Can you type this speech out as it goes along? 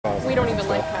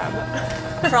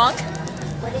Franc?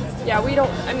 Yeah, we don't,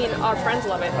 I mean, our friends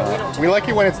love it, but we don't. We like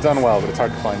it when it's done well, but it's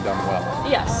hard to find done well.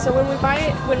 Yes, so when we buy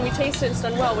it, when we taste it and it's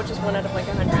done well, which is 1 out of like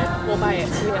 100, we'll buy it.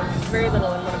 So we have very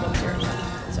little and one of them's yours.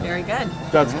 So. Very good.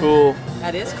 That's cool.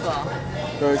 That is cool.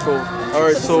 Very cool. All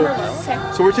right, so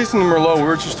we're tasting the Merlot. We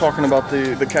were just talking about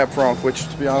the Cab Franc, which,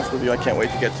 to be honest with you, I can't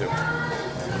wait to get to.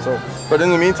 So, but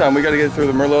in the meantime, we got to get through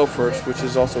the Merlot first, which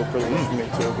is also a privilege for me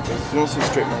too, because you don't see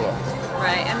straight Merlot.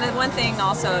 Right, and the one thing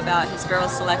also about his Barrel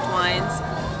Select wines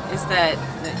is that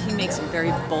he makes them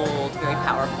very bold, very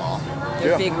powerful.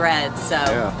 They're big reds, so.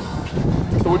 Yeah.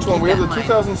 So which one? We have the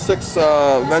 2006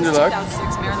 Vin du Lac.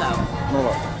 2006 Merlot.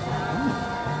 Merlot.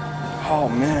 Oh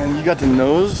man, you got the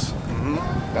nose.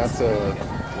 That's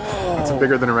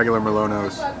bigger than a regular Merlot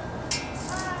nose.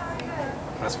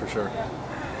 That's for sure.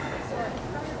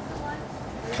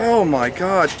 Oh my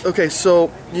god. Okay, so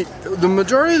the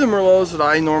majority of the Merlots that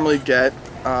I normally get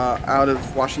out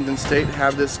of Washington State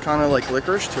have this kind of like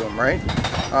licorice to them, right?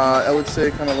 I would say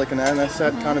kind of like an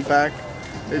anisette kind of back.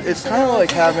 It's kind of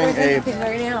like having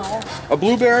a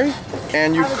blueberry,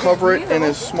 and you cover it in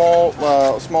a small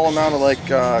amount of like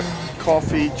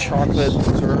coffee, chocolate,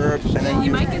 syrup, and then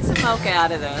you might get some mocha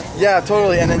out of this. Yeah,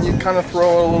 totally. And then you kind of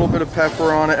throw a little bit of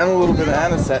pepper on it and a little bit of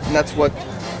anisette, and that's what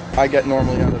I get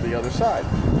normally out of the other side.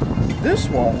 This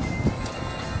one,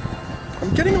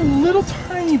 I'm getting a little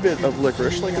tiny bit of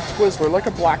licorice, like a Twizzler, like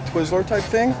a black Twizzler type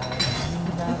thing.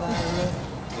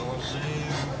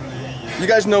 You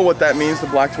guys know what that means, the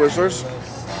black Twizzlers?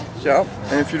 Yeah.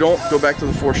 And if you don't, go back to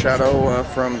the foreshadow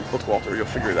from Bookwalter, you'll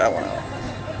figure that one out.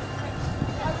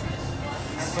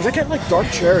 I get like dark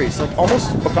cherries, like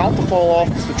almost about to fall off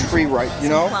the tree, right? You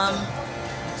know?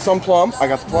 Some plum. I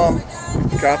got the plum.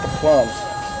 Got the plum.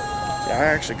 Yeah, I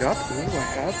actually got the plum. I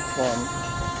have the plum.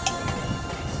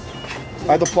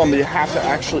 I have the plum, but you have to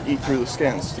actually eat through the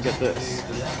skins to get this.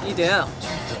 You do.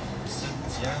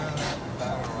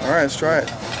 Alright, let's try it.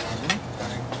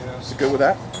 Is it good with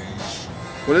that?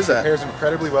 What is that? It pairs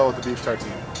incredibly well with the beef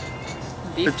tartine.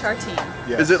 Beef tartine.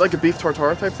 Yeah. Is it like a beef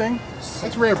tartare type thing?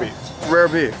 It's rare beef. It's rare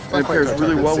beef. And it pairs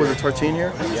really well with the tartine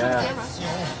here? Yeah.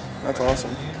 That's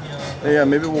awesome. Yeah,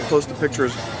 maybe we'll post the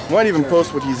pictures. We might even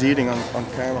post what he's eating on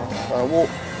camera.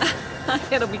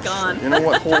 It'll be gone. You know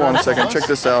what? Hold on a second. Check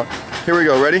this out. Here we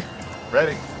go. Ready?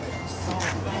 Ready.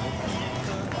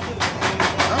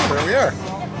 Oh, there we are.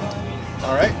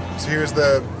 All right. So here's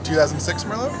the 2006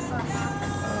 Merlot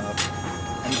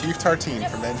and beef tartine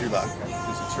from Vin du Lac.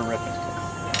 It's terrific.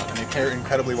 And they pair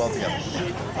incredibly well together.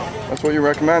 That's what you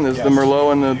recommend, is the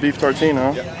Merlot and the beef tartine,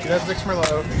 huh? Yeah. 2006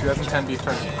 Merlot, 2010 beef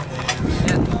tartine.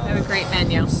 Yeah, we have a great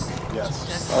menu. Yes.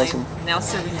 Definitely. Awesome. Now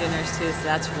serving dinners too, so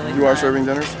that's really You are serving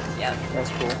dinners? Yeah. That's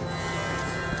cool.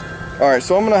 All right,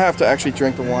 so I'm gonna have to actually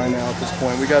drink the wine now at this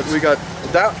point. We got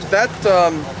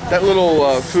that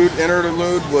little food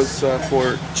interlude was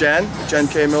for Jen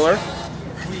K. Miller,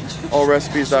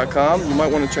 allrecipes.com. You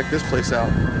might want to check this place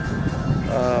out.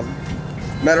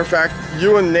 Matter of fact,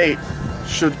 you and Nate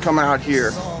should come out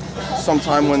here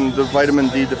sometime when the vitamin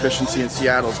D deficiency in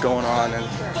Seattle is going on and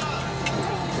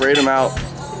rate them out. I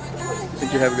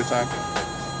think you have a good time.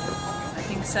 I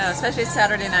think so, especially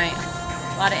Saturday night.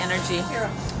 A lot of energy.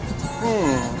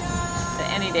 So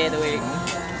any day of the week.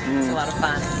 It's a lot of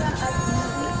fun.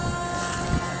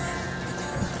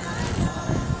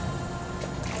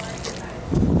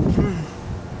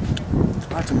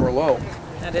 That's a Merlot.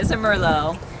 That is a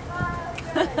Merlot.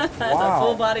 That's a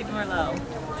full-bodied Merlot.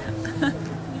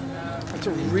 It's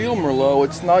a real Merlot.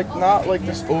 It's not like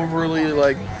this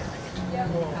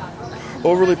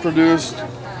overly produced,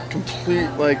 complete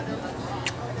like.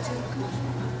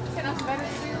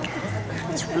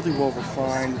 It's really well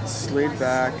refined. It's laid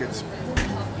back.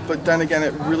 But then again,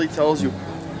 it really tells you,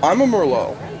 I'm a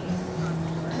Merlot.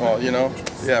 Well, you know,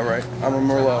 yeah, right. I'm a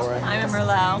Merlot, right? I'm a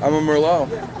Merlot. I'm a Merlot.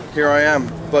 Here I am,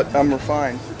 but I'm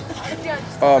refined.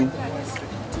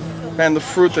 And the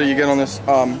fruit that you get on this.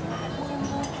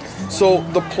 So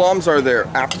the plums are there,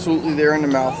 absolutely there in the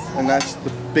mouth, and that's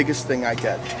the biggest thing I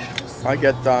get. I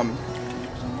get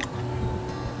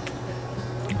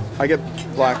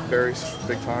blackberries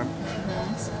big time.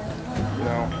 You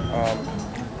know.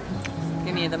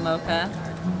 Give me the mocha.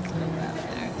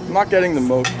 I'm not getting the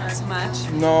mocha. Not so much.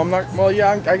 No, I'm not. Well,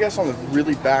 yeah, I guess on the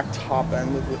really back top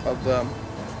end of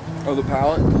the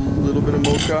palate, a little bit of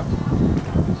mocha.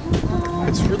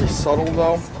 It's really subtle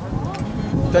though.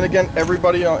 Then again,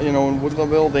 everybody you know in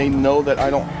Woodville, they know that I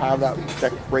don't have that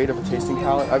great of a tasting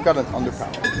palate. I've got an under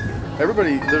palate.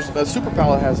 Everybody, there's a super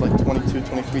palate has like 22,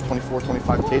 23, 24,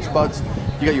 25 taste buds.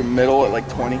 You got your middle at like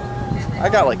 20. I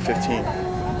got like 15.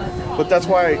 But that's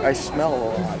why I smell a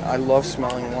lot. I love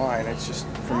smelling wine. It's just,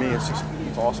 for me, it's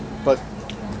awesome. But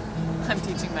I'm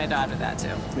teaching my daughter that too.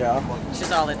 yeah. She's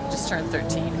just turned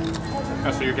 13.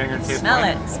 Oh, so you're getting her to taste Smell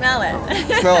wine? it, smell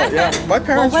it. Smell it, yeah. My Well,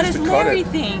 parents what used does to cut Larry it.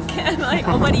 think? I'm like,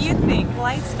 well, what do you think? Well,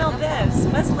 I smell this.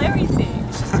 What's Larry think?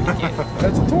 She's pretty cute.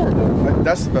 That's adorable.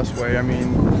 That's the best way. I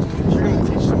mean, if you're going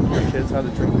to teach your kids how to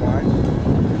drink wine,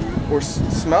 or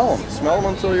smell them. Smell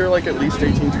them until you're like at least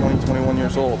 18, 20, 21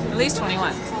 years old. At least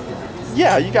 21.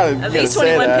 Yeah, you gotta At you least gotta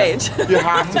say 21 that. page. You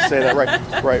have to say that,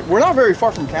 right? Right. We're not very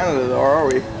far from Canada, though, are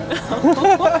we?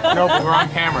 No, but we're on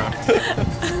camera.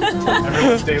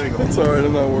 Everyone's stay legal. It's alright.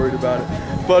 I'm not worried about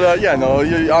it. But yeah, no.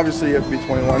 Obviously, you have to be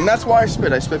 21, and that's why I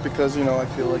spit. I spit because I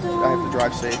feel like I have to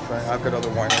drive safe. I've got other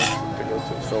wineries to go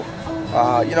to, so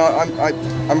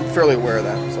I'm fairly aware of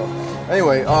that. So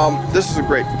anyway, this is a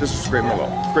great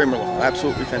Merlot. Great Merlot.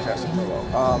 Absolutely fantastic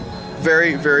Merlot.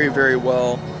 Very, very, very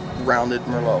well rounded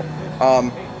Merlot.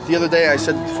 The other day I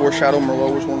said that the Foreshadow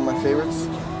Merlot was one of my favorites.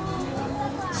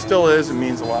 It still is. It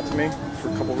means a lot to me for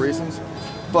a couple reasons.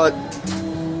 But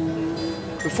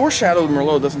the Foreshadowed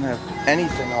Merlot doesn't have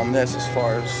anything on this as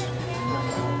far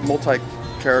as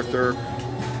multi-character,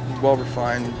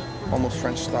 well-refined, almost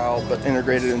French style, but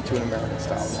integrated into an American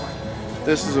style wine.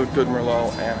 This is a good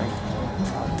Merlot, and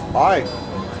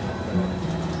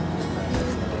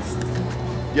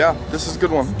yeah, this is a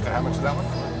good one. And how much is that one?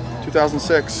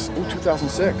 2006. Ooh,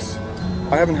 2006.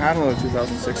 I haven't had another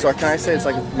 2006. So can I say it's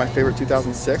like my favorite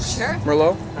 2006 Sure.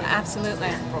 Merlot? Absolutely.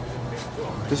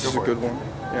 This is a good one.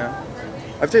 Yeah.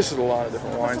 I've tasted a lot of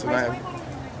different wines, and I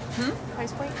have.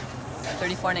 Price point?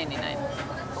 $34.99.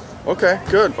 Okay,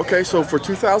 good. Okay, so for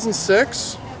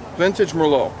 2006, vintage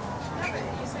Merlot.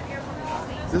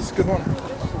 This is a good one.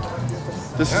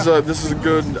 This is a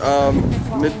good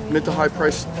mid to high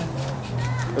price.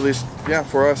 At least, yeah,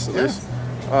 for us at least.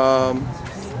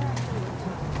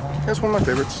 It's one of my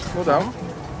favorites, no doubt.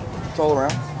 It's all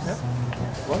around.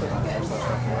 Love it.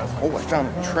 Oh, I found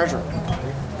a treasure.